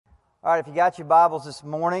All right, if you got your Bibles this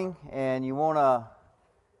morning and you want to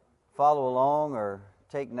follow along or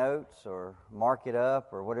take notes or mark it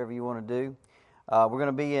up or whatever you want to do, we're going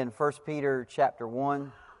to be in 1 Peter chapter 1,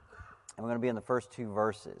 and we're going to be in the first two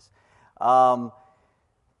verses.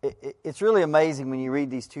 It's really amazing when you read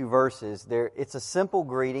these two verses. It's a simple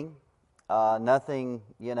greeting. Nothing,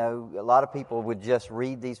 a lot of people would just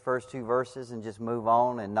read these first two verses and just move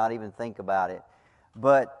on and not even think about it.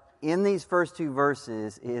 But in these first two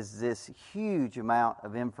verses is this huge amount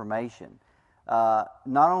of information. Not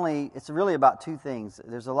only, it's really about two things.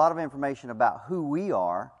 There's a lot of information about who we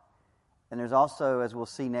are, and there's also, as we'll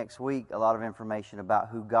see next week, a lot of information about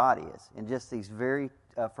who God is in just these very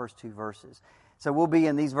first two verses. So we'll be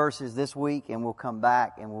in these verses this week, and we'll come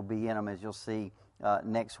back and we'll be in them, as you'll see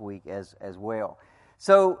next week as well.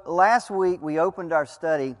 So last week we opened our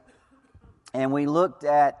study and we looked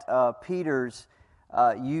at Peter's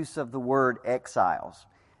use of the word exiles.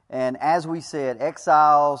 And as we said,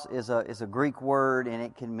 exiles is a Greek word, and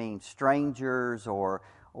it can mean strangers or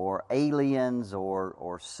aliens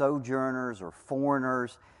or sojourners or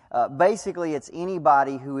foreigners. Basically, it's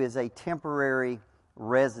anybody who is a temporary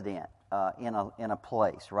resident in a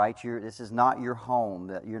place, right? This is not your home.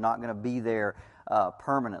 That you're not going to be there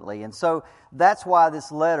permanently. And so that's why this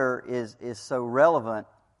letter is so relevant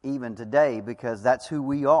even today, because that's who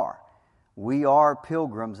we are. We are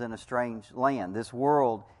pilgrims in a strange land. This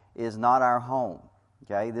world is not our home.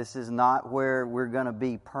 Okay, this is not where we're going to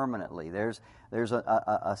be permanently. There's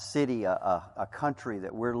a city, a country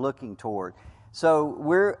that we're looking toward.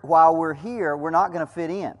 So while we're here, we're not going to fit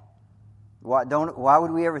in. Why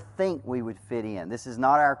would we ever think we would fit in? This is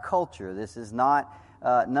not our culture. This is not.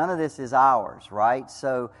 None of this is ours, right?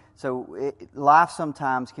 So life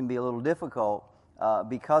sometimes can be a little difficult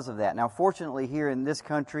because of that. Now, fortunately, here in this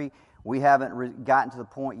country, we haven't gotten to the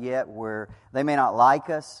point yet where they may not like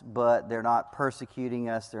us, but they're not persecuting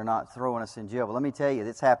us. They're not throwing us in jail. But let me tell you,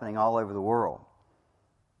 it's happening all over the world.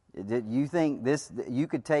 You think you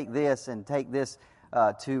could take this and take this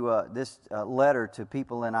this letter to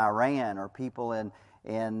people in Iran or people in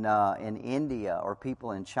India or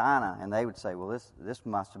people in China, and they would say, well, this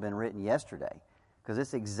must have been written yesterday, because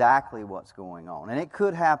it's exactly what's going on. And it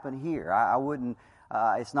could happen here. I wouldn't...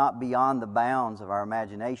 it's not beyond the bounds of our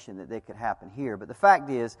imagination that it could happen here. But the fact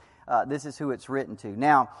is, this is who it's written to.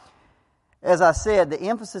 Now, as I said, the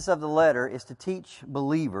emphasis of the letter is to teach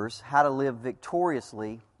believers how to live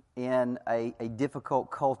victoriously in a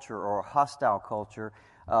difficult culture or a hostile culture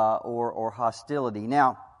or hostility.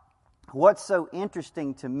 Now, what's so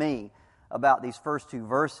interesting to me about these first two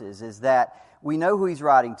verses is that we know who he's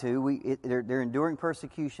writing to. They're enduring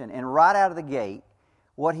persecution. And right out of the gate,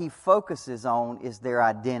 what he focuses on is their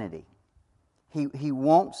identity. He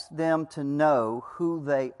wants them to know who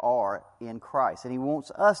they are in Christ. And he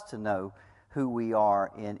wants us to know who we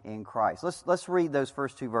are in Christ. Let's read those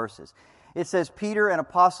first two verses. It says, Peter, an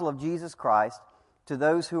apostle of Jesus Christ, to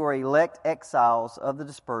those who are elect exiles of the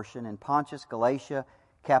dispersion in Pontus, Galatia,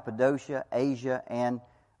 Cappadocia, Asia, and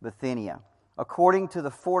Bithynia, according to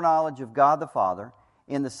the foreknowledge of God the Father,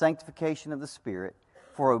 in the sanctification of the Spirit,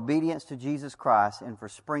 for obedience to Jesus Christ and for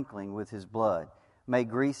sprinkling with His blood. May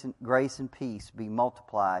grace and peace be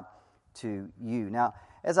multiplied to you. Now,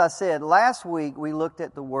 as I said, last week we looked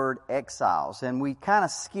at the word exiles, and we kind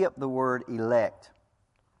of skipped the word elect.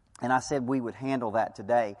 And I said we would handle that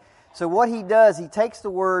today. So what he does, he takes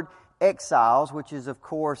the word exiles, which is of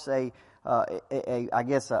course a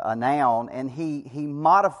noun, and he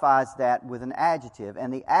modifies that with an adjective.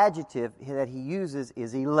 And the adjective that he uses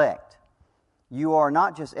is elect. You are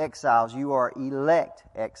not just exiles, you are elect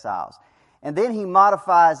exiles. And then he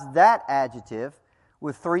modifies that adjective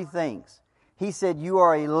with three things. He said you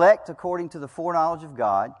are elect according to the foreknowledge of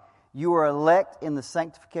God, you are elect in the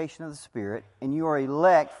sanctification of the Spirit, and you are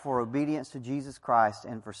elect for obedience to Jesus Christ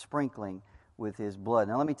and for sprinkling with His blood.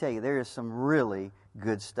 Now let me tell you, there is some really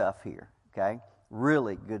good stuff here, okay?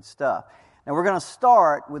 Really good stuff. Now we're going to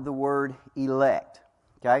start with the word elect,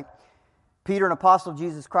 okay? Peter, an apostle of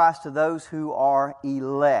Jesus Christ, to those who are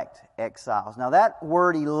elect exiles. Now that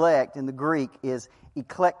word elect in the Greek is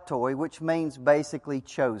eklektoi, which means basically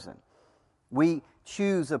chosen. We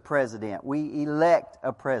choose a president. We elect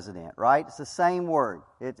a president, right? It's the same word.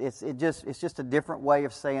 It's just a different way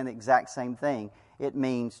of saying the exact same thing. It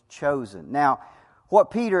means chosen. Now, what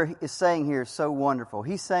Peter is saying here is so wonderful.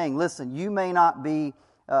 He's saying, listen, you may not be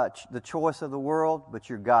the choice of the world, but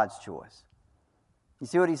you're God's choice. You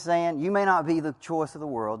see what he's saying? You may not be the choice of the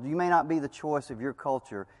world. You may not be the choice of your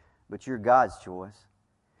culture, but you're God's choice.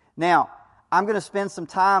 Now, I'm going to spend some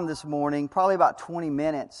time this morning, probably about 20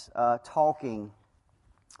 minutes, talking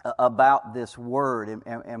about this word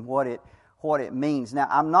and what it means. Now,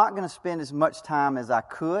 I'm not going to spend as much time as I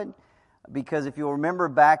could, because if you'll remember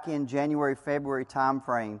back in January, February time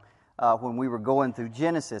frame, when we were going through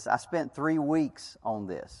Genesis, I spent 3 weeks on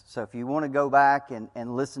this. So if you want to go back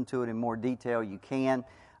and listen to it in more detail, you can.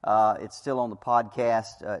 It's still on the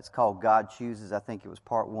podcast. It's called God Chooses. I think it was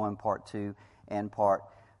part 1, part 2, and part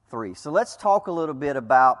 3. So let's talk a little bit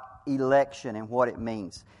about election and what it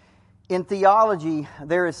means. In theology,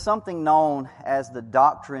 there is something known as the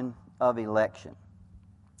doctrine of election.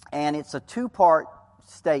 And it's a 2-part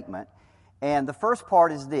statement. And the first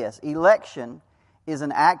part is this: election is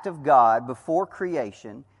an act of God before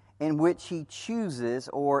creation in which He chooses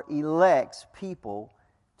or elects people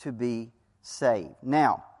to be saved.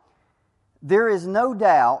 Now, there is no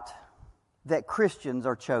doubt that Christians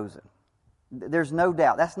are chosen. There's no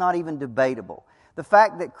doubt. That's not even debatable. The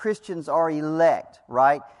fact that Christians are elect,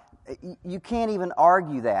 right? You can't even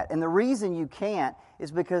argue that. And the reason you can't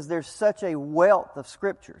is because there's such a wealth of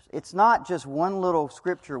scriptures. It's not just one little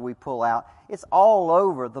scripture we pull out. It's all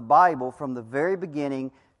over the Bible from the very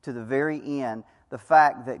beginning to the very end, the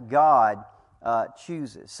fact that God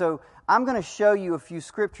chooses. So I'm going to show you a few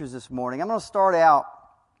scriptures this morning. I'm going to start out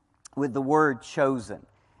with the word chosen.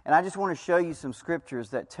 And I just want to show you some scriptures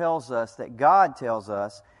that tells us, that God tells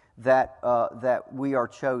us that we are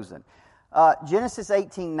chosen. Genesis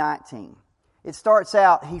 18:19. It starts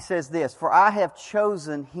out, he says this: "For I have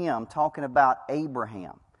chosen him," talking about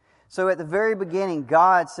Abraham. So at the very beginning,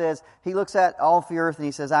 God says, He looks at all of the earth and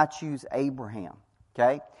He says, "I choose Abraham."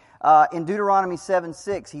 Okay? In Deuteronomy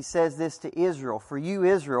 7:6, He says this to Israel: "For you,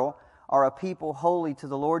 Israel, are a people holy to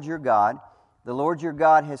the Lord your God. The Lord your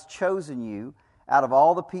God has chosen you out of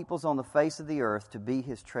all the peoples on the face of the earth to be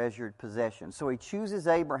His treasured possession." So He chooses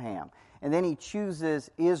Abraham, and then He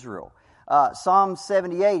chooses Israel. Psalm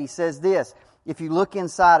 78, He says this: "If you look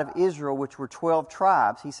inside of Israel, which were 12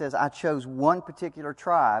 tribes, He says, I chose one particular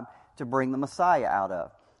tribe to bring the Messiah out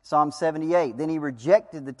of." Psalm 78, "Then He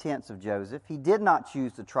rejected the tents of Joseph. He did not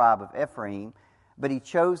choose the tribe of Ephraim, but He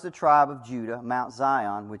chose the tribe of Judah, Mount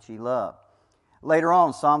Zion, which He loved." Later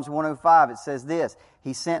on, Psalms 105, it says this: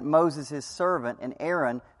 "He sent Moses His servant and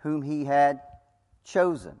Aaron, whom He had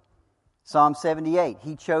chosen." Psalm 78,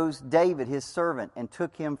 "He chose David His servant and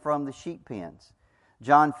took him from the sheep pens."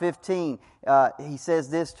 John 15, He says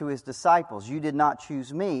this to His disciples: "You did not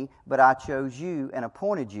choose me, but I chose you and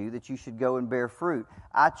appointed you that you should go and bear fruit.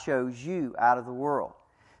 I chose you out of the world."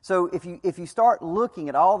 So if you start looking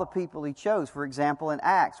at all the people He chose, for example, in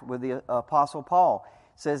Acts with the Apostle Paul,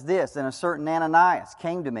 it says this: "And a certain Ananias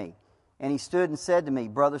came to me, and he stood and said to me,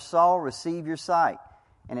 Brother Saul, receive your sight.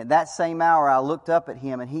 And at that same hour I looked up at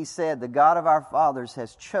him, and he said, The God of our fathers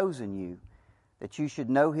has chosen you, that you should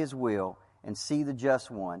know His will, and see the just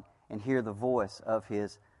one, and hear the voice of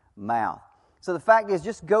His mouth." So the fact is,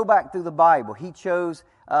 just go back through the Bible. He chose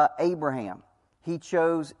Abraham. He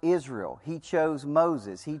chose Israel. He chose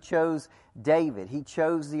Moses. He chose David. He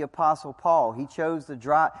chose the Apostle Paul. He chose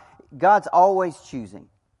God's always choosing.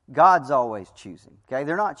 God's always choosing. Okay?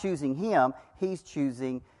 They're not choosing Him. He's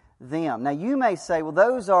choosing them. Now you may say,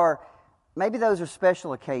 well, maybe those are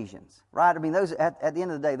special occasions, right? I mean, those at the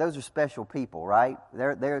end of the day, those are special people, right?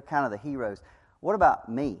 They're kind of the heroes. What about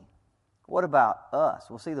me? What about us?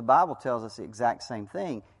 Well, see, the Bible tells us the exact same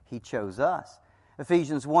thing. He chose us.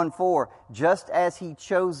 Ephesians 1:4, "Just as He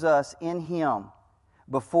chose us in Him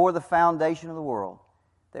before the foundation of the world,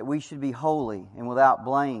 that we should be holy and without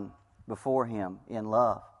blame before Him in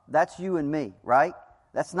love." That's you and me, right?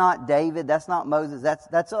 That's not David. That's not Moses.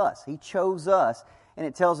 That's us. He chose us, and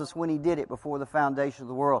it tells us when He did it before the foundation of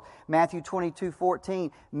the world. Matthew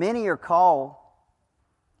 22:14, "Many are called,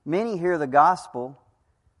 many hear the gospel,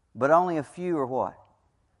 but only a few are" what?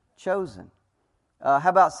 Chosen. How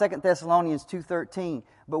about 2 Thessalonians 2:13?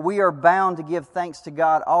 "But we are bound to give thanks to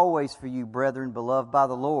God always for you, brethren, beloved by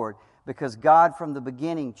the Lord, because God from the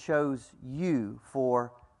beginning chose you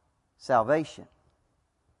for salvation."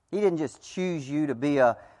 He didn't just choose you to be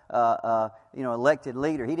a elected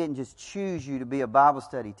leader. He didn't just choose you to be a Bible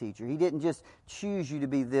study teacher. He didn't just choose you to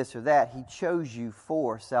be this or that. He chose you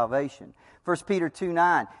for salvation. 1 Peter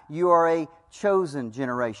 2:9, "You are a chosen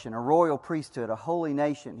generation, a royal priesthood, a holy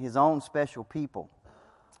nation, His own special people."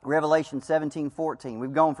 Revelation 17:14.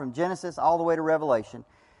 We've gone from Genesis all the way to Revelation.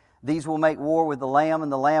 "These will make war with the Lamb,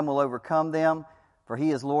 and the Lamb will overcome them. For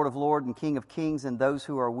He is Lord of lords and King of kings, and those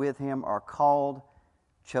who are with Him are called,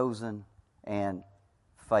 chosen, and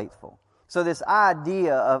faithful." So this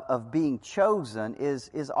idea of being chosen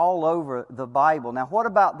is all over the Bible. Now, what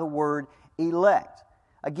about the word elect?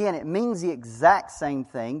 Again, it means the exact same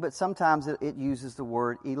thing, but sometimes it uses the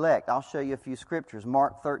word elect. I'll show you a few scriptures.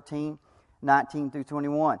 Mark 13, 19 through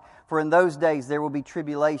 21. For in those days there will be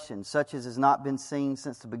tribulation, such as has not been seen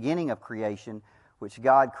since the beginning of creation, which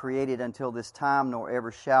God created until this time, nor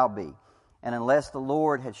ever shall be. And unless the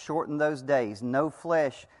Lord had shortened those days, no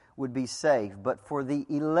flesh would be saved. But for the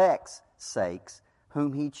elect's sakes,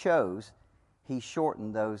 whom He chose, He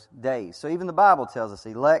shortened those days. So even the Bible tells us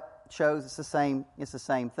elect, chose, it's the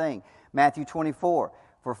same thing. Matthew 24,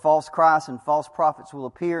 for false Christs and false prophets will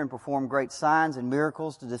appear and perform great signs and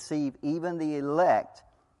miracles to deceive even the elect,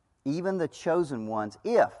 even the chosen ones,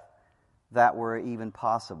 if that were even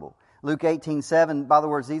possible. Luke 18:7, by the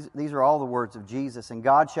words, these are all the words of Jesus. And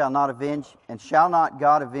God shall not avenge, and shall not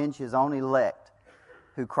God avenge His own elect,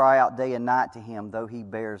 who cry out day and night to Him, though He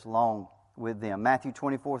bears long with them. Matthew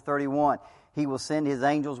 24:31, He will send His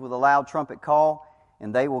angels with a loud trumpet call,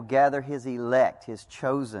 and they will gather His elect, His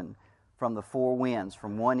chosen, from the four winds,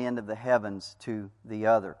 from one end of the heavens to the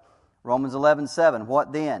other. Romans 11:7,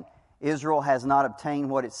 what then? Israel has not obtained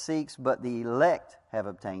what it seeks, but the elect have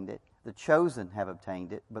obtained it. The chosen have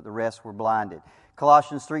obtained it, but the rest were blinded.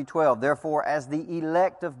 Colossians 3:12, therefore, as the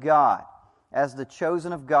elect of God, as the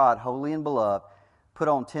chosen of God, holy and beloved, put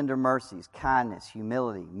on tender mercies, kindness,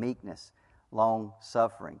 humility, meekness,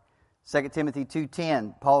 long-suffering. 2 Timothy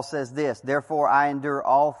 2:10, Paul says this, therefore I endure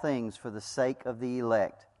all things for the sake of the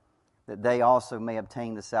elect, that they also may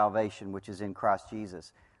obtain the salvation which is in Christ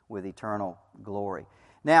Jesus with eternal glory.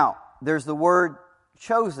 Now, there's the word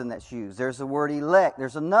chosen that's used. There's the word elect.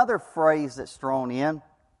 There's another phrase that's thrown in,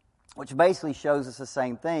 which basically shows us the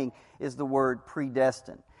same thing, is the word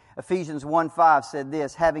predestined. Ephesians 1:5 said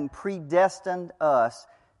this, having predestined us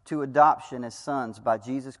to adoption as sons by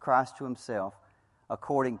Jesus Christ to Himself,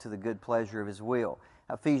 according to the good pleasure of His will.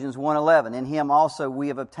 Ephesians 1:11, in Him also we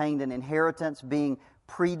have obtained an inheritance, being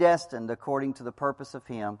predestined according to the purpose of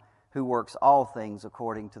Him who works all things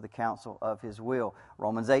according to the counsel of His will.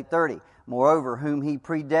 Romans 8:30, moreover, whom He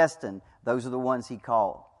predestined, those are the ones He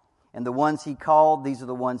called. And the ones He called, these are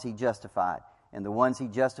the ones He justified. And the ones He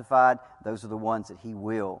justified, those are the ones that He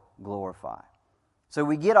will glorify. So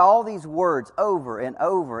we get all these words over and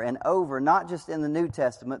over and over, not just in the New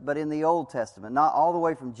Testament, but in the Old Testament, not all the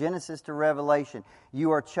way from Genesis to Revelation.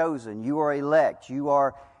 You are chosen, you are elect, you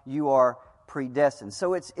are predestined.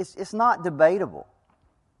 So it's not debatable.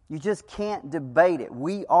 You just can't debate it.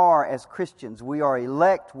 We are, as Christians, we are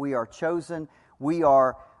elect, we are chosen, we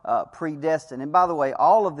are predestined. And by the way,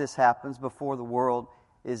 all of this happens before the world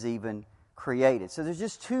is even created. So there's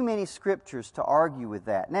just too many scriptures to argue with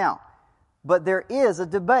that. Now, but there is a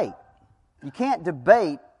debate. You can't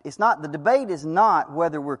debate. The debate is not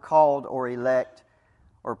whether we're called or elect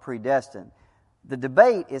or predestined. The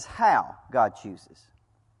debate is how God chooses.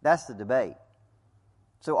 That's the debate.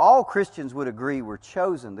 So all Christians would agree we're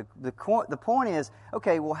chosen. The point is,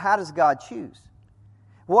 okay, well, how does God choose?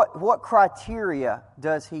 What criteria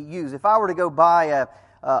does He use? If I were to go buy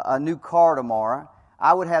a new car tomorrow,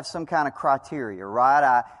 I would have some kind of criteria,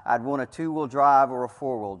 right? I'd want a 2-wheel drive or a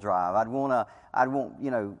 4-wheel drive. I'd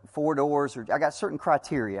want 4 doors, or I got certain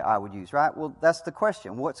criteria I would use, right? Well, that's the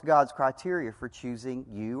question. What's God's criteria for choosing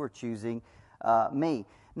you or choosing me?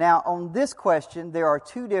 Now, on this question, there are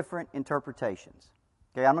 2 different interpretations.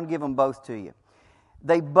 Okay, I'm going to give them both to you.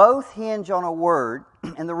 They both hinge on a word,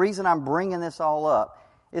 and the reason I'm bringing this all up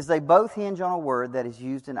is they both hinge on a word that is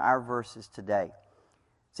used in our verses today.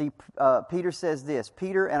 See, Peter says this,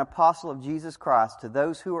 Peter, an apostle of Jesus Christ, to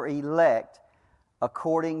those who are elect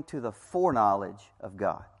according to the foreknowledge of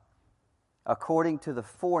God. According to the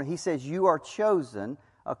he says you are chosen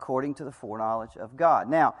according to the foreknowledge of God.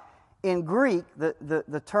 Now, in Greek,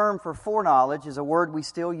 the term for foreknowledge is a word we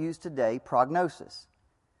still use today, prognosis.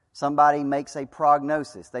 Somebody makes a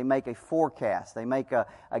prognosis. They make a forecast. They make a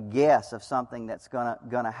guess of something that's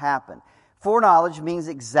gonna happen. Foreknowledge means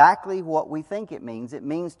exactly what we think it means. It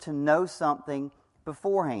means to know something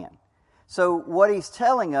beforehand. So what he's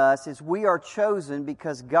telling us is we are chosen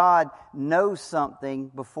because God knows something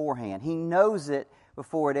beforehand. He knows it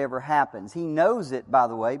before it ever happens. He knows it, by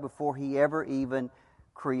the way, before He ever even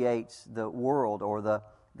creates the world or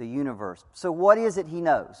the universe. So what is it He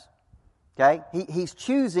knows? Okay? He's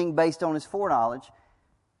choosing based on His foreknowledge.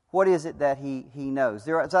 What is it that He knows?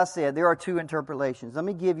 As I said, there are 2 interpolations. Let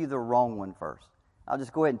me give you the wrong one first. I'll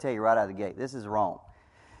just go ahead and tell you right out of the gate. This is wrong.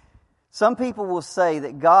 Some people will say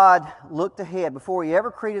that God looked ahead. Before He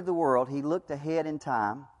ever created the world, He looked ahead in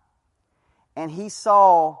time, and He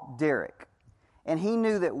saw Derricke. And He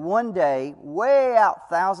knew that one day, way out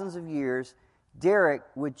thousands of years, Derricke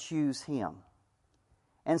would choose him.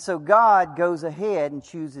 And so God goes ahead and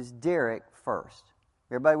chooses Derricke first.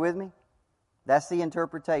 Everybody with me? That's the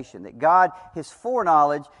interpretation. That God, His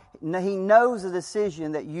foreknowledge, He knows the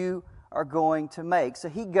decision that you are going to make. So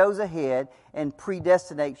He goes ahead and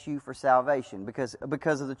predestinates you for salvation because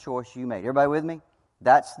of the choice you made. Everybody with me?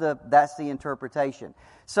 That's the interpretation.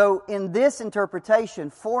 So in this interpretation,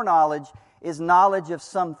 foreknowledge is knowledge of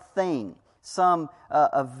something, some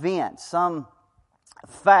event, some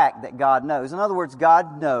fact that God knows. In other words,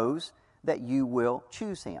 God knows that you will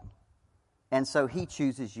choose Him. And so He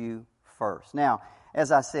chooses you first. Now,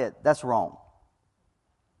 as I said, that's wrong.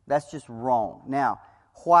 That's just wrong. Now,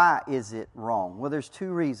 why is it wrong? Well, there's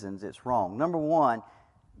two reasons it's wrong. Number one,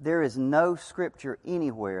 there is no Scripture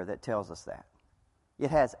anywhere that tells us that. It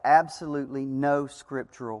has absolutely no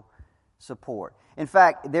scriptural support. In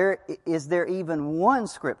fact, is there even one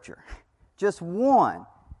Scripture, just one,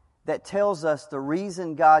 that tells us the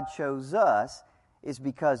reason God chose us is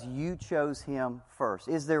because you chose Him first?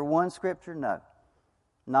 Is there one Scripture? No.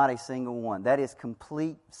 Not a single one. That is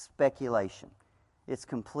complete speculation. It's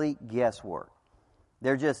complete guesswork.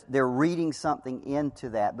 They're reading something into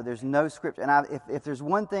that, but there's no Scripture. And if there's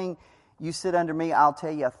one thing you sit under me, I'll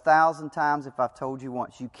tell you 1,000 times if I've told you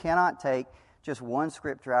once. You cannot take just one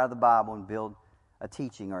Scripture out of the Bible and build a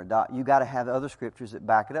teaching or a doctrine. You've got to have other Scriptures that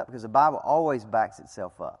back it up, because the Bible always backs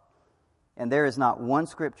itself up. And there is not one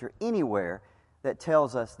Scripture anywhere that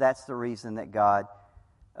tells us that's the reason that God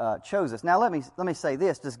chose us. Now let me say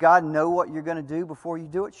this. Does God know what you're going to do before you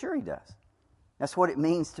do it? Sure He does. That's what it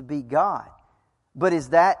means to be God. But is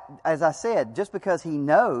that, as I said, just because He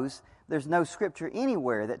knows, there's no Scripture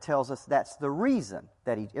anywhere that tells us that's the reason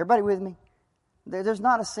that He... Everybody with me? There's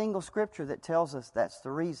not a single Scripture that tells us that's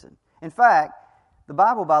the reason. In fact, the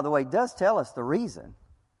Bible, by the way, does tell us the reason,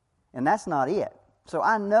 and that's not it. So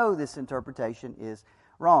I know this interpretation is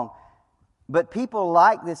wrong. But people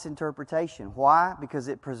like this interpretation. Why? Because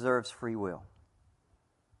it preserves free will.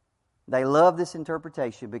 They love this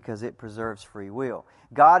interpretation because it preserves free will.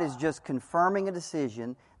 God is just confirming a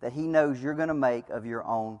decision that He knows you're going to make of your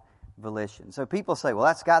own volition. So people say, well,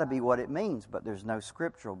 that's got to be what it means, but there's no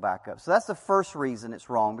scriptural backup. So that's the first reason it's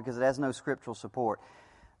wrong, because it has no scriptural support.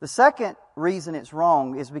 The second reason it's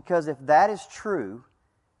wrong is because if that is true,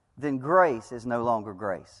 then grace is no longer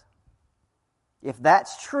grace. If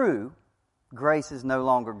that's true, grace is no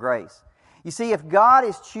longer grace. You see, if God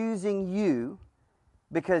is choosing you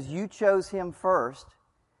because you chose Him first,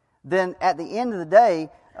 then at the end of the day,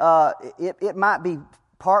 it might be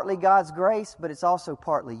partly God's grace, but it's also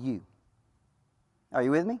partly you. Are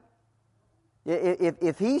you with me?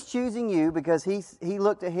 If He's choosing you because He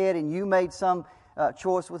looked ahead and you made some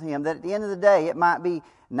choice with Him, that at the end of the day, it might be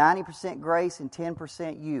 90% grace and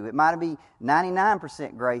 10% you. It might be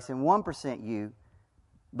 99% grace and 1% you.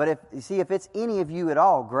 But if it's any of you at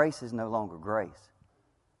all, grace is no longer grace.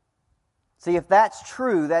 See, if that's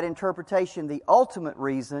true, that interpretation, the ultimate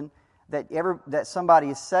reason that somebody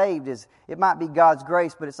is saved is, it might be God's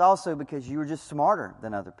grace, but it's also because you were just smarter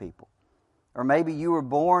than other people, or maybe you were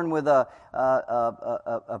born with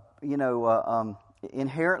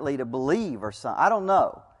inherently to believe or something. I don't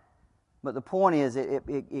know, but the point is,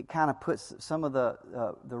 it kind of puts some of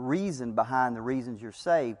the reason behind the reasons you're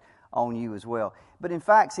saved on you as well. But in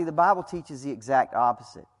fact, see, the Bible teaches the exact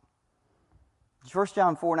opposite. 1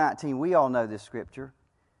 John 4:19, we all know this scripture.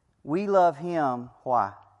 We love Him,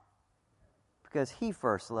 why? Because He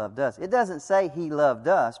first loved us. It doesn't say He loved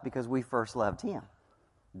us because we first loved Him.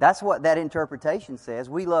 That's what that interpretation says.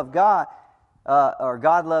 We love God, or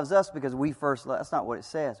God loves us because we first loved. That's not what it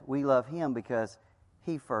says. We love Him because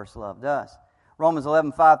He first loved us. Romans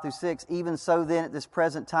 11:5-6, even so then at this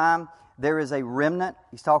present time, there is a remnant.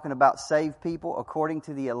 He's talking about saved people according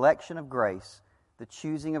to the election of grace, the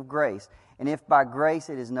choosing of grace. And if by grace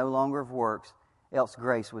it is no longer of works, else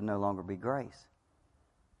grace would no longer be grace.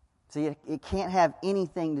 See, it can't have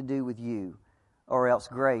anything to do with you, or else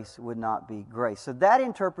grace would not be grace. So that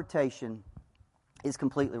interpretation is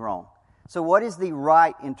completely wrong. So what is the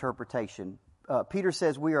right interpretation? Peter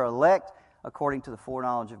says we are elect according to the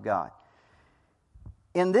foreknowledge of God.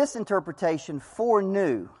 In this interpretation,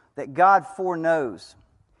 foreknew, that God foreknows,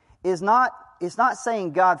 it's not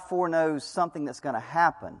saying God foreknows something that's going to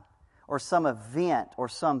happen, or some event, or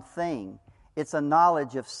something. It's a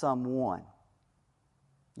knowledge of someone.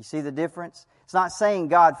 You see the difference? It's not saying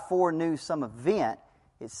God foreknew some event.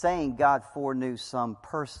 It's saying God foreknew some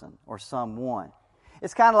person or someone.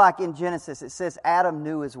 It's kind of like in Genesis, it says Adam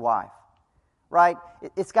knew his wife. Right?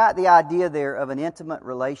 It's got the idea there of an intimate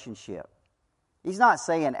relationship. He's not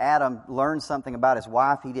saying Adam learned something about his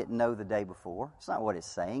wife he didn't know the day before. It's not what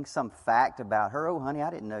it's saying. Some fact about her. Oh, honey, I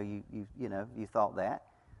didn't know you thought that.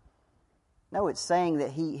 No, it's saying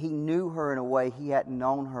that He knew her in a way He hadn't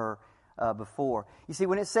known her before. You see,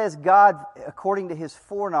 when it says God, according to His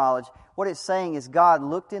foreknowledge, what it's saying is God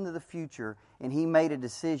looked into the future and He made a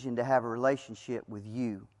decision to have a relationship with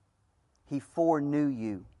you. He foreknew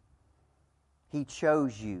you. He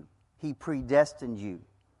chose you. He predestined you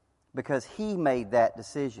because He made that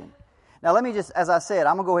decision. Now let me just, as I said,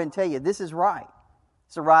 I'm going to go ahead and tell you, this is right.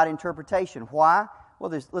 It's the right interpretation. Why?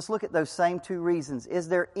 Well, let's look at those same two reasons. Is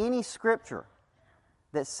there any Scripture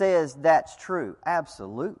that says that's true?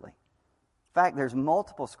 Absolutely. In fact, there's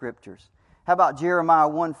multiple Scriptures. How about Jeremiah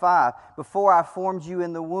 1:5? Before I formed you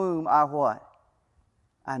in the womb, I what?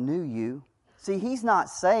 I knew you. See, he's not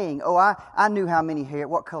saying, oh, I knew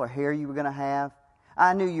what color hair you were going to have.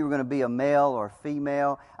 I knew you were going to be a male or a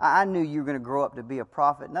female. I knew you were going to grow up to be a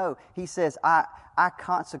prophet. No, he says, I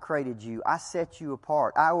consecrated you. I set you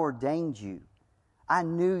apart. I ordained you. I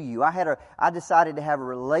knew you. I decided to have a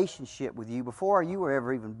relationship with you before you were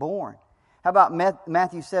ever even born. How about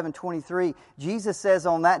Matthew 7:23? Jesus says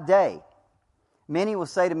on that day, many will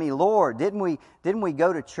say to me, Lord, didn't we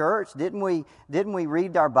go to church? Didn't we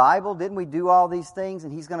read our Bible? Didn't we do all these things?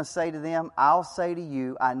 And He's going to say to them, I'll say to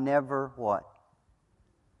you, I never what?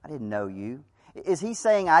 I didn't know you. Is He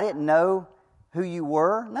saying I didn't know who you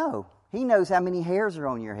were? No. He knows how many hairs are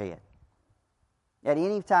on your head. At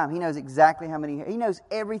any time, He knows exactly how many hairs. He knows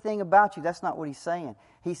everything about you. That's not what He's saying.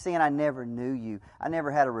 He's saying I never knew you. I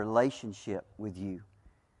never had a relationship with you.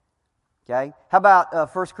 Okay? How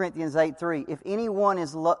about 1 Corinthians 8:3? If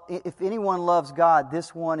anyone loves God,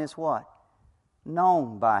 this one is what?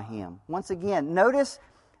 Known by Him. Once again, notice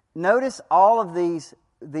all of these.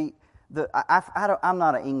 I'm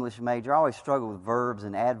not an English major. I always struggle with verbs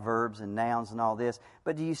and adverbs and nouns and all this.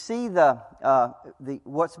 But do you see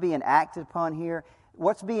what's being acted upon here?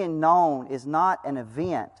 What's being known is not an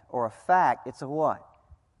event or a fact. It's a what?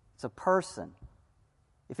 It's a person.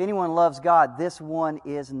 If anyone loves God, this one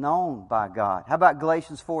is known by God. How about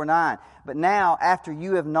Galatians 4:9? But now, after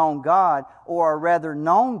you have known God, or are rather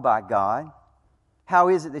known by God, how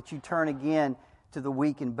is it that you turn again to the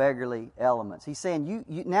weak and beggarly elements? He's saying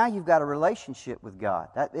now you've got a relationship with God.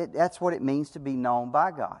 That's what it means to be known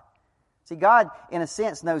by God. See, God, in a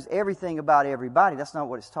sense, knows everything about everybody. That's not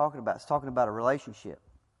what it's talking about. It's talking about a relationship.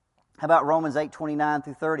 How about Romans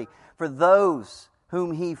 8:29-30? For those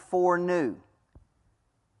whom He foreknew.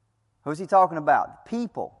 Who's He talking about?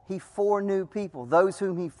 People. He foreknew people. Those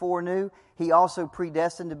whom He foreknew, He also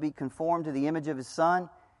predestined to be conformed to the image of His Son,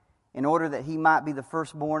 in order that He might be the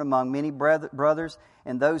firstborn among many brothers.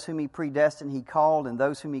 And those whom He predestined, He called. And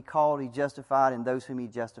those whom He called, He justified. And those whom He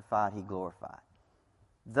justified, He glorified.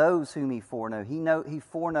 Those whom He foreknew. He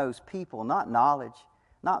foreknows people, not knowledge,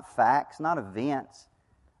 not facts, not events,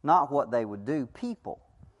 not what they would do. People.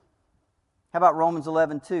 How about Romans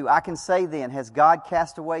 11:2? I can say then, has God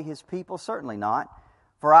cast away His people? Certainly not.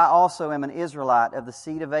 For I also am an Israelite of the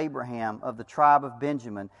seed of Abraham, of the tribe of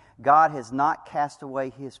Benjamin. God has not cast away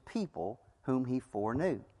His people whom He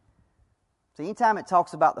foreknew. So anytime it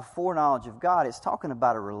talks about the foreknowledge of God, it's talking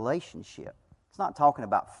about a relationship. It's not talking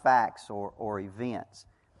about facts or events.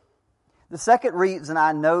 The second reason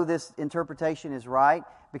I know this interpretation is right,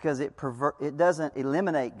 because it doesn't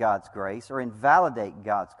eliminate God's grace or invalidate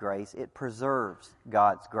God's grace. It preserves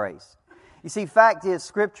God's grace. You see, fact is,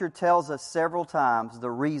 Scripture tells us several times the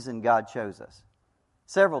reason God chose us.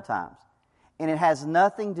 Several times. And it has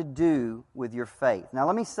nothing to do with your faith. Now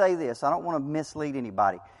let me say this. I don't want to mislead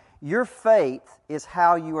anybody. Your faith is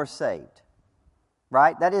how you are saved.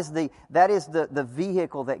 Right? That is the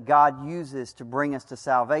vehicle that God uses to bring us to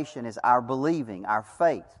salvation, is our believing, our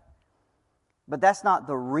faith. But that's not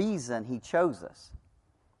the reason He chose us.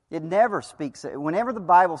 It never speaks, whenever the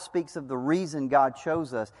Bible speaks of the reason God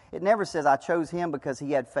chose us, it never says, I chose him because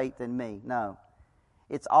he had faith in me. No.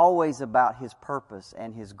 It's always about His purpose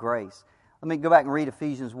and His grace. Let me go back and read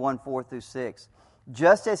Ephesians 1:4-6.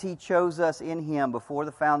 Just as He chose us in Him before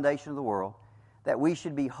the foundation of the world, that we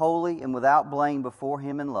should be holy and without blame before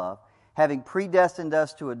Him in love, having predestined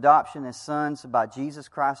us to adoption as sons by Jesus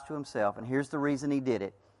Christ to Himself. And here's the reason He did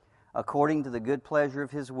it. According to the good pleasure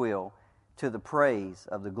of His will, to the praise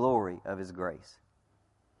of the glory of His grace.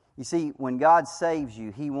 You see, when God saves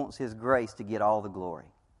you, He wants His grace to get all the glory.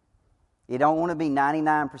 He don't want to be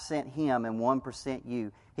 99% Him and 1%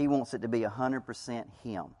 you. He wants it to be 100%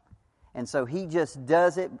 Him. And so He just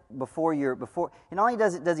does it and not only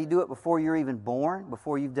does He do it before you're even born,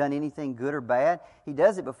 before you've done anything good or bad, He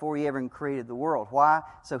does it before He ever created the world. Why?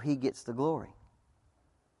 So He gets the glory.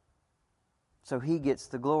 So He gets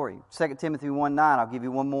the glory. 2 Timothy 1:9, I'll give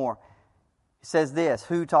you one more. It says this,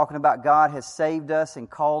 who, talking about God, has saved us and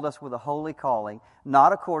called us with a holy calling,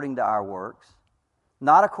 not according to our works,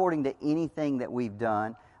 not according to anything that we've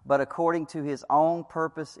done, but according to His own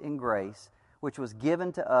purpose and grace, which was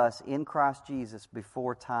given to us in Christ Jesus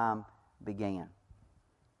before time began.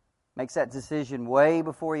 Makes that decision way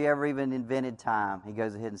before He ever even invented time. He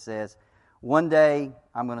goes ahead and says, one day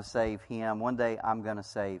I'm going to save him, one day I'm going to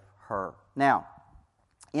save her. Now,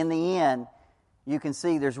 in the end, you can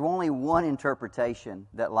see there's only one interpretation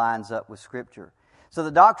that lines up with Scripture. So the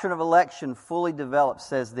doctrine of election fully developed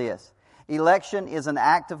says this: election is an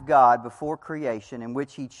act of God before creation in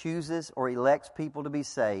which He chooses or elects people to be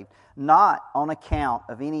saved, not on account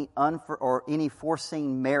of any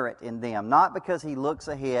foreseen merit in them, not because He looks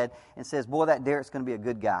ahead and says, boy, that Derricke's going to be a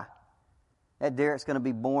good guy. That Derricke's going to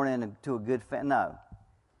be born into a good family. No.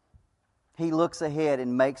 He looks ahead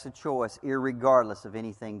and makes a choice irregardless of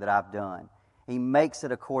anything that I've done. He makes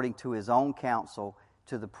it according to His own counsel,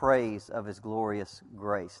 to the praise of His glorious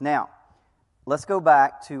grace. Now, let's go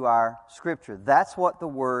back to our Scripture. That's what the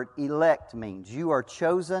word elect means. You are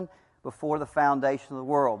chosen before the foundation of the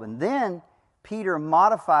world. And then Peter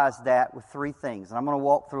modifies that with three things. And I'm going to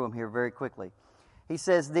walk through them here very quickly. He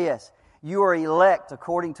says this: you are elect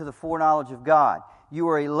according to the foreknowledge of God. You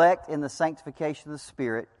are elect in the sanctification of the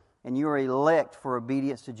Spirit. And you are elect for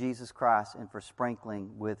obedience to Jesus Christ and for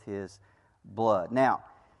sprinkling with His blood. Now,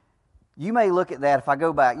 you may look at that, if I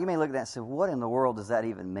go back, you may look at that and say, what in the world does that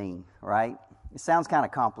even mean, right? It sounds kind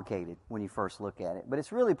of complicated when you first look at it, but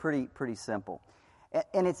it's really pretty simple.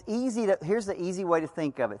 And it's easy to, here's the easy way to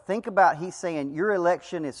think of it. Think about, he's saying your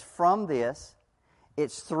election is from this,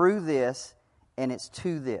 it's through this, and it's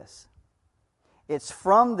to this. It's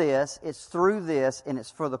from this, it's through this, and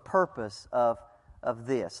it's for the purpose of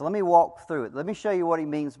this. So let me walk through it. Let me show you what he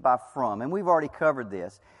means by from. And we've already covered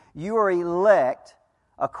this. You are elect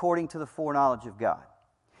according to the foreknowledge of God.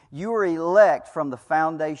 You are elect from the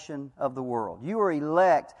foundation of the world. You are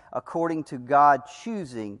elect according to God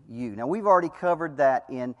choosing you. Now, we've already covered that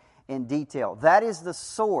in detail. That is the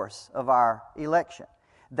source of our election.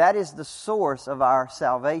 That is the source of our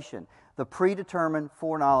salvation, the predetermined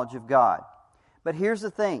foreknowledge of God. But here's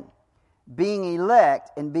the thing. Being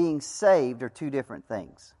elect and being saved are two different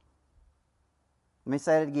things. Let me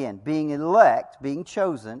say it again. Being elect, being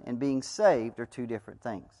chosen, and being saved are two different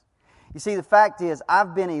things. You see, the fact is,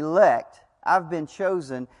 I've been elect, I've been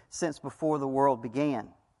chosen since before the world began.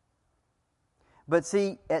 But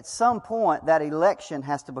see, at some point, that election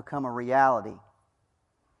has to become a reality.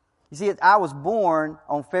 You see, I was born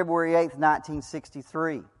on February 8th,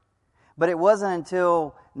 1963. But it wasn't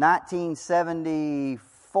until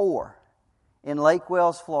 1974 in Lake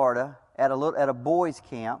Wales, Florida, at a boys'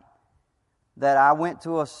 camp, that I went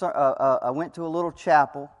to a little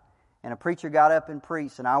chapel, and a preacher got up and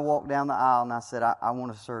preached, and I walked down the aisle and I said, I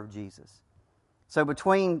want to serve Jesus. So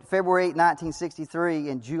between February 8, 1963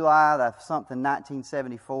 and July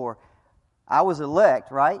 1974, I was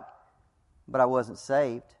elect, right? But I wasn't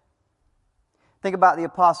saved. Think about the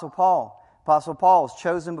Apostle Paul. Apostle Paul is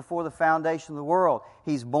chosen before the foundation of the world.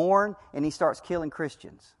 He's born and he starts killing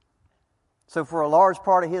Christians. So for a large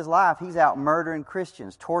part of his life, he's out murdering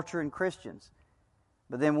Christians, torturing Christians.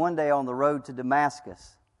 But then one day on the road to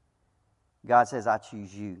Damascus, God says, I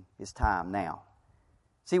choose you. It's time now.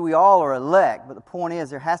 See, we all are elect, but the point is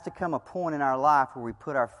there has to come a point in our life where we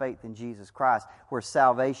put our faith in Jesus Christ, where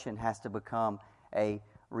salvation has to become a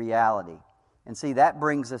reality. And see, that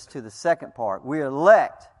brings us to the second part. We are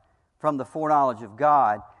elect from the foreknowledge of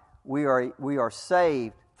God. We are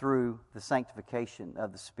saved through the sanctification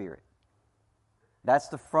of the Spirit. That's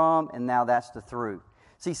the from, and now that's the through.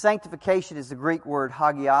 See, sanctification is the Greek word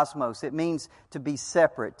hagiosmos. It means to be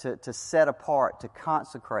separate, to set apart, to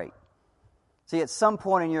consecrate. See, at some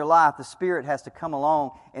point in your life, the Spirit has to come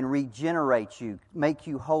along and regenerate you, make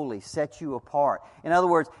you holy, set you apart. In other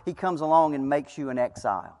words, He comes along and makes you an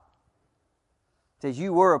exile. He says,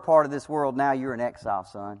 you were a part of this world, now you're an exile,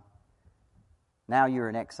 son. Now you're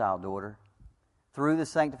an exile, daughter. Through the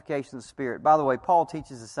sanctification of the Spirit. By the way, Paul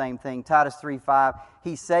teaches the same thing. Titus 3:5,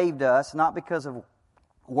 He saved us, not because of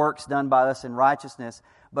works done by us in righteousness,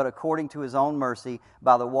 but according to His own mercy,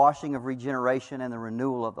 by the washing of regeneration and the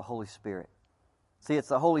renewal of the Holy Spirit. See, it's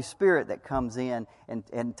the Holy Spirit that comes in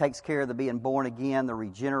and takes care of the being born again, the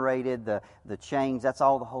regenerated, the change. That's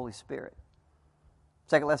all the Holy Spirit.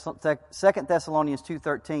 2 Thessalonians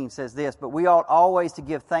 2:13 says this, but we ought always to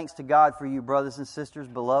give thanks to God for you, brothers and sisters,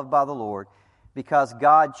 beloved by the Lord, because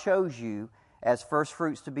God chose you as first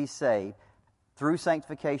fruits to be saved through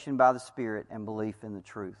sanctification by the Spirit and belief in the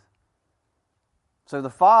truth. So the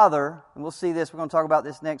Father, and we'll see this, we're going to talk about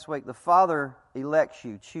this next week, the Father elects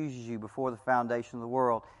you, chooses you before the foundation of the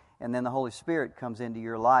world, and then the Holy Spirit comes into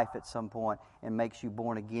your life at some point and makes you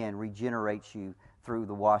born again, regenerates you through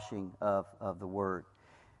the washing of the Word.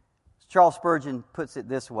 Charles Spurgeon puts it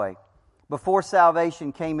this way: before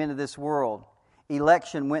salvation came into this world,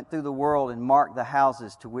 election went through the world and marked the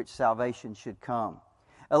houses to which salvation should come.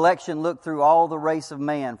 Election looked through all the race of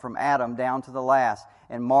man from Adam down to the last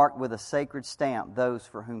and marked with a sacred stamp those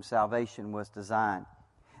for whom salvation was designed.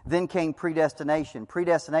 Then came predestination.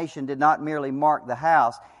 Predestination did not merely mark the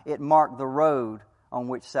house, it marked the road on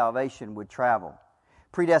which salvation would travel.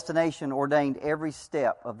 Predestination ordained every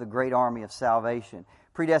step of the great army of salvation.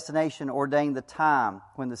 Predestination ordained the time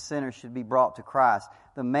when the sinner should be brought to Christ,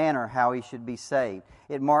 the manner how he should be saved.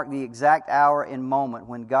 It marked the exact hour and moment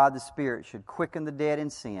when God the Spirit should quicken the dead in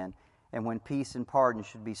sin and when peace and pardon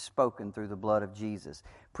should be spoken through the blood of Jesus.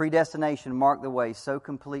 Predestination marked the way so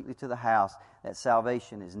completely to the house that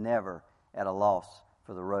salvation is never at a loss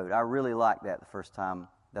for the road. I really liked that the first time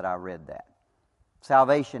that I read that.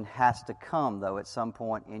 Salvation has to come, though, at some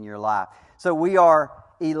point in your life. So we are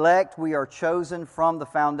elect, we are chosen from the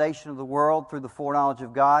foundation of the world through the foreknowledge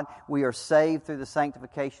of God. We are saved through the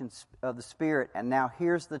sanctification of the Spirit. And now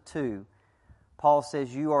here's the two. Paul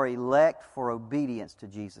says you are elect for obedience to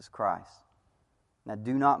Jesus Christ. Now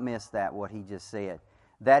do not miss that, what he just said.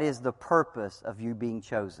 That is the purpose of you being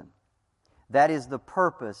chosen. That is the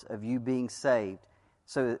purpose of you being saved,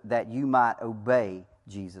 so that you might obey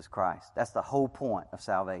Jesus Christ. That's the whole point of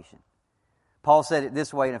salvation. Paul said it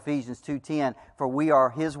this way in Ephesians 2:10, for we are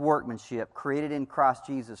His workmanship, created in Christ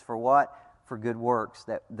Jesus for what? For good works,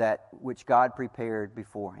 that which God prepared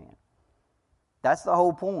beforehand. That's the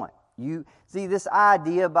whole point. You see, this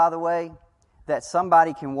idea, by the way, that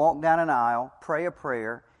somebody can walk down an aisle, pray a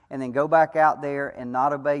prayer, and then go back out there and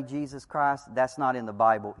not obey Jesus Christ, that's not in the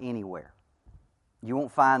Bible anywhere. You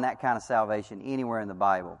won't find that kind of salvation anywhere in the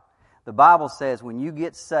Bible. The Bible says when you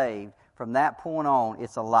get saved, from that point on,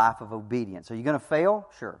 it's a life of obedience. Are you going to fail?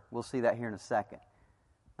 Sure. We'll see that here in a second.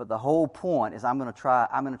 But the whole point is I'm going to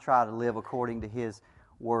try to live according to His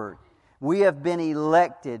Word. We have been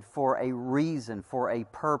elected for a reason, for a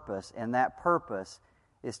purpose, and that purpose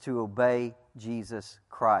is to obey Jesus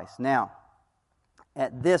Christ. Now,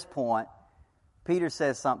 at this point, Peter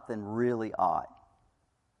says something really odd.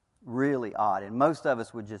 Really odd. And most of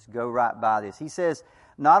us would just go right by this. He says,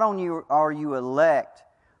 not only are you elect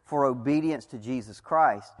for obedience to Jesus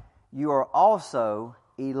Christ, you are also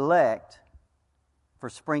elect for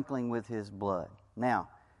sprinkling with His blood. Now,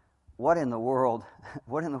 what in the world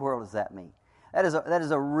does that mean? That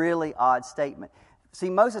is a really odd statement. See,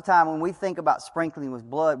 most of the time when we think about sprinkling with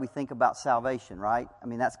blood, we think about salvation, right? I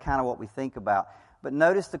mean, that's kind of what we think about. But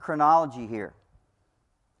notice the chronology here.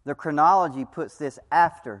 The chronology puts this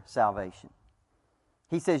after salvation.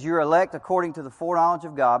 He says, you're elect according to the foreknowledge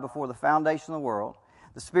of God before the foundation of the world.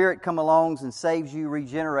 The Spirit comes along and saves you,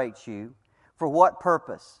 regenerates you. For what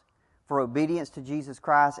purpose? For obedience to Jesus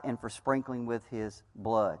Christ and for sprinkling with His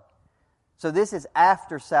blood. So this is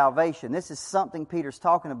after salvation. This is something Peter's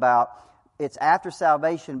talking about. It's after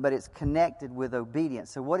salvation, but it's connected with obedience.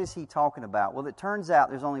 So what is he talking about? Well, it turns out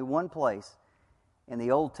there's only one place in the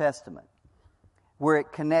Old Testament where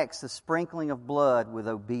it connects the sprinkling of blood with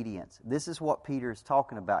obedience. This is what Peter is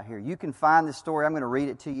talking about here. You can find this story. I'm going to read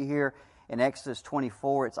it to you here in Exodus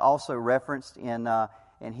 24. It's also referenced in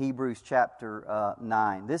Hebrews chapter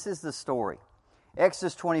 9. This is the story.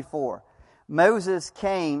 Exodus 24. Moses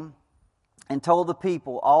came and told the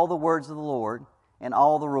people all the words of the Lord and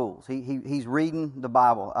all the rules. He's reading the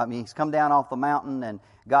Bible. I mean, he's come down off the mountain and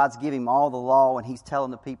God's giving him all the law and he's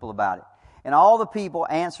telling the people about it. And all the people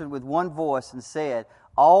answered with one voice and said,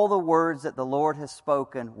 all the words that the Lord has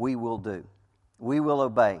spoken, we will do. We will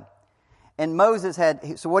obey. And Moses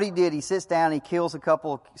so what he did, he sits down, he kills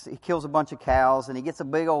a bunch of cows, and he gets a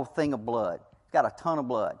big old thing of blood. He's got a ton of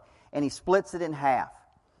blood. And he splits it in half.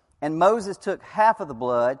 And Moses took half of the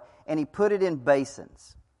blood and he put it in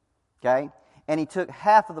basins. Okay? And he took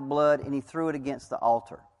half of the blood and he threw it against the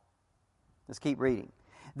altar. Let's keep reading.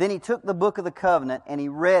 Then he took the book of the covenant and he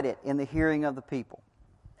read it in the hearing of the people.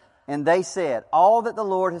 And they said, all that the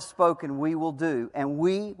Lord has spoken we will do, and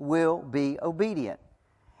we will be obedient.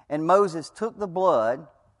 And Moses took the blood,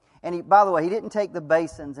 and by the way, he didn't take the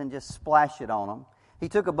basins and just splash it on them. He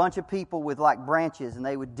took a bunch of people with like branches, and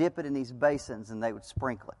they would dip it in these basins and they would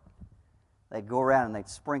sprinkle it. They'd go around and they'd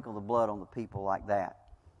sprinkle the blood on the people like that.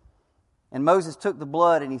 And Moses took the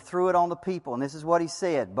blood and he threw it on the people. And this is what he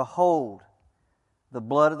said, behold, the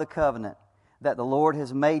blood of the covenant that the Lord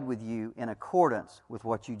has made with you in accordance with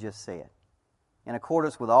what you just said. in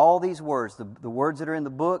accordance with all these words, the words that are in the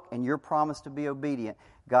book and your promise to be obedient,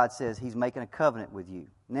 God says He's making a covenant with you.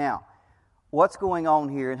 Now, what's going on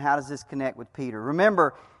here and how does this connect with Peter?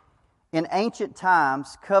 Remember, in ancient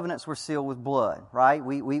times, covenants were sealed with blood, right?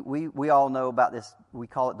 We all know about this. We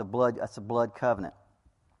call it the blood. That's a blood covenant.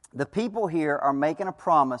 The people here are making a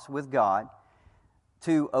promise with God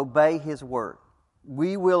to obey His word.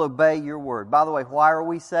 We will obey your word. By the way, why are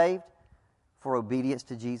we saved? For obedience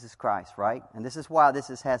to Jesus Christ, right? And this is why this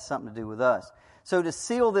has something to do with us. So to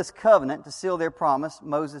seal this covenant, to seal their promise,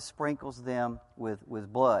 Moses sprinkles them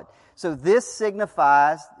with blood. So this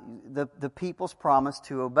signifies the people's promise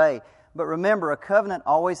to obey. But remember, a covenant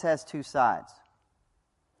always has two sides.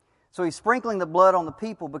 So He's sprinkling the blood on the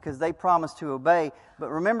people because they promised to obey. But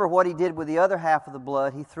remember what He did with the other half of the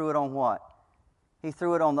blood. He threw it on what? He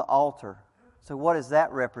threw it on the altar. So what does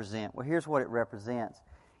that represent? Well, here's what it represents.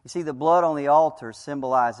 You see, the blood on the altar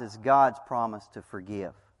symbolizes God's promise to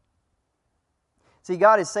forgive. See,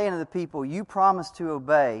 God is saying to the people, you promised to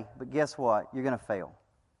obey, but guess what? You're going to fail.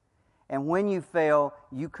 And when you fail,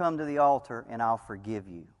 you come to the altar and I'll forgive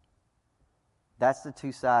you. That's the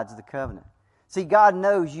two sides of the covenant. See, God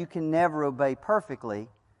knows you can never obey perfectly,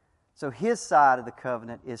 so His side of the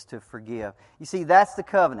covenant is to forgive. You see, that's the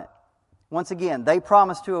covenant. Once again, they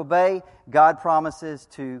promise to obey, God promises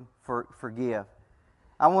to forgive.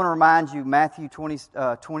 I want to remind you, Matthew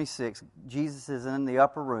 26, Jesus is in the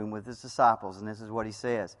upper room with His disciples, and this is what He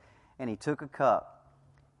says. And He took a cup,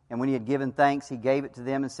 and when He had given thanks, He gave it to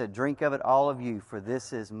them and said, drink of it, all of you, for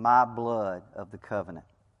this is my blood of the covenant.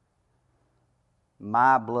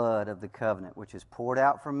 My blood of the covenant, which is poured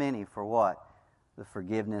out for many for what? The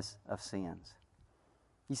forgiveness of sins.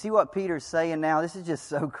 You see what Peter's saying now? This is just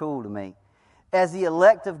so cool to me. As the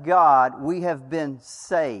elect of God, we have been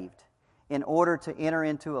saved in order to enter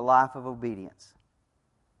into a life of obedience.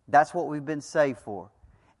 That's what we've been saved for.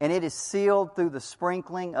 And it is sealed through the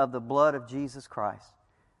sprinkling of the blood of Jesus Christ.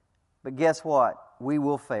 But guess what? We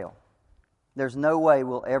will fail. There's no way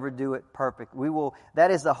we'll ever do it perfect.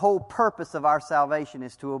 That is the whole purpose of our salvation,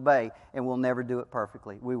 is to obey, and we'll never do it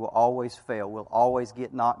perfectly. We will always fail. We'll always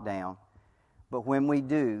get knocked down. But when we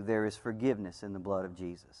do, there is forgiveness in the blood of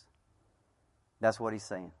Jesus. That's what He's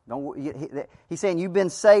saying. He's saying you've been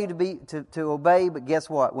saved to obey, but guess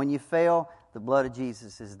what? When you fail, the blood of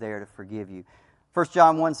Jesus is there to forgive you. 1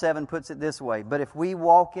 John 1:7 puts it this way, but if we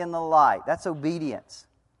walk in the light, that's obedience.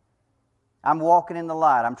 I'm walking in the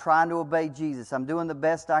light. I'm trying to obey Jesus. I'm doing the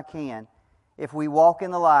best I can. If we walk in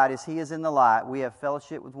the light as He is in the light, we have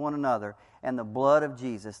fellowship with one another, and the blood of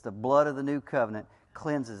Jesus, the blood of the new covenant,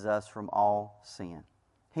 cleanses us from all sin.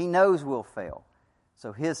 He knows we'll fail.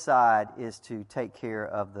 So His side is to take care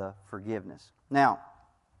of the forgiveness. Now,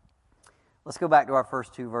 let's go back to our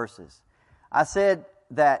first two verses. I said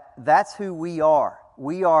that's who we are.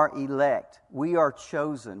 We are elect. We are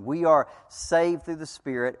chosen. We are saved through the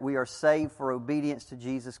Spirit. We are saved for obedience to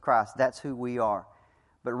Jesus Christ. That's who we are.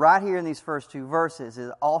 But right here in these first two verses,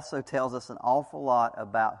 it also tells us an awful lot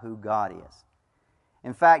about who God is.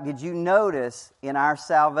 In fact, did you notice in our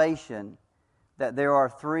salvation that there are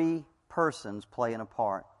three persons playing a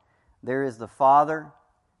part? There is the Father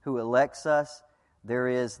who elects us. There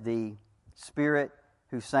is the Spirit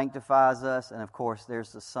who sanctifies us. And of course,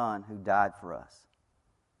 there's the Son who died for us.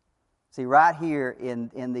 See, right here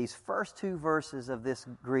in these first two verses of this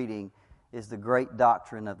greeting is the great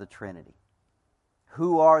doctrine of the Trinity.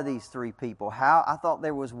 Who are these three people? I thought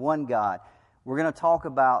there was one God. We're going to talk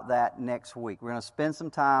about that next week. We're going to spend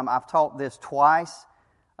some time. I've taught this twice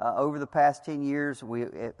over the past 10 years.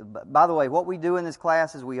 By the way, what we do in this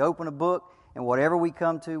class is we open a book, and whatever we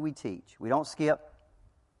come to, we teach. We don't skip.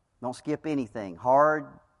 Don't skip anything. Hard,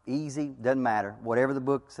 easy, doesn't matter. Whatever the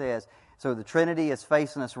book says. So the Trinity is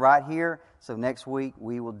facing us right here. So next week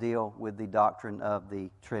we will deal with the doctrine of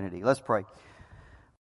the Trinity. Let's pray.